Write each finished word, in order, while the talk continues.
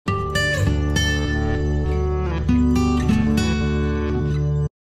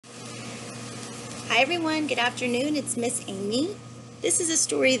Hi everyone, good afternoon. It's Miss Amy. This is a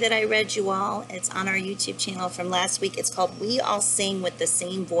story that I read you all. It's on our YouTube channel from last week. It's called We All Sing with the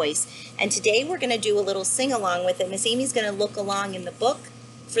Same Voice. And today we're going to do a little sing-along with it. Miss Amy's going to look along in the book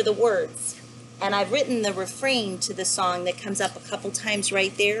for the words. And I've written the refrain to the song that comes up a couple times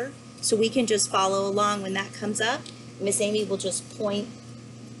right there. So we can just follow along when that comes up. Miss Amy will just point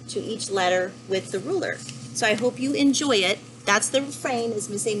to each letter with the ruler. So I hope you enjoy it. That's the refrain, as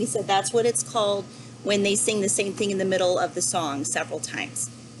Miss Amy said, that's what it's called when they sing the same thing in the middle of the song several times.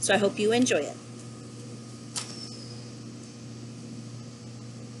 So I hope you enjoy it.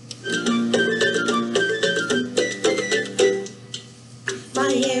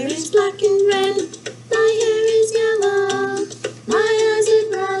 My hair is black and red, my hair is yellow, my eyes are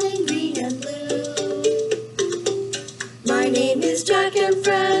brown and green and blue. My name is Jack and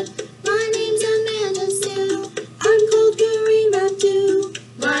Fred, my name's Amanda Sue, I'm called Kareem Abdul,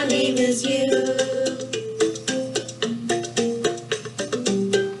 my name is you.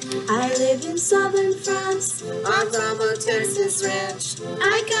 I live in southern France, on Bravo, Texas Ranch.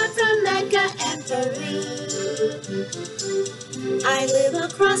 I come from Mecca and Peru. I live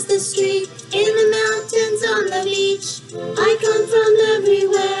across the street, in the mountains, on the beach. I come from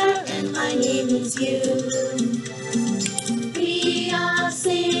everywhere, and my name is you. We all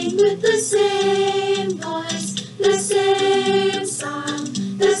sing with the same voice, the same song,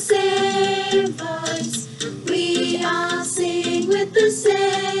 the same voice. We all sing with the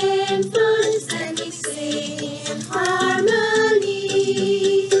same voice, and we sing in harmony.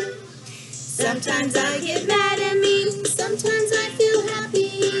 Sometimes I get mad and mean, sometimes I feel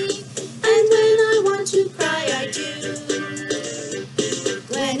happy, and when I want to cry, I do.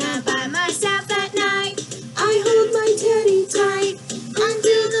 When I'm by myself at night, I hold my teddy tight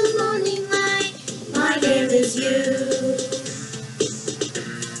until the morning light. My name is you.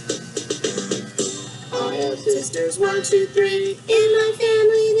 I have sisters, 1, 2, 3. In my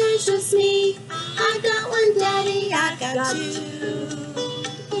family, there's just me. I've got one daddy, I've got two.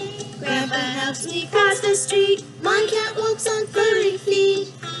 Grandpa helps me cross the street. My cat walks on furry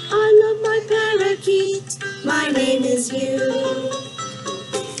feet. I love my parakeet. My name is you.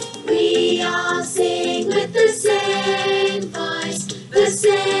 We all sing with the same voice, the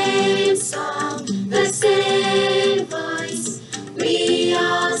same song, the same voice. We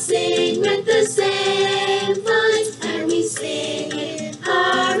all sing with the same voice, and we sing in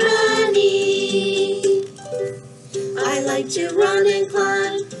harmony. I like to run and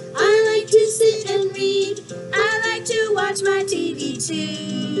climb. I like to sit and read. I like to watch my TV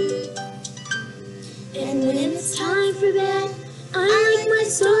too. And when it's time for bed, I like my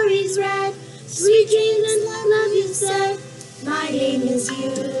stories read. Sweet dreams and love you said. My name is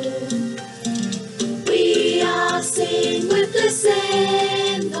you. We all sing with the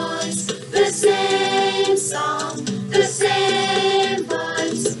same voice, the same song, the same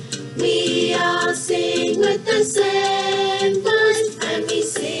voice. We all sing with the same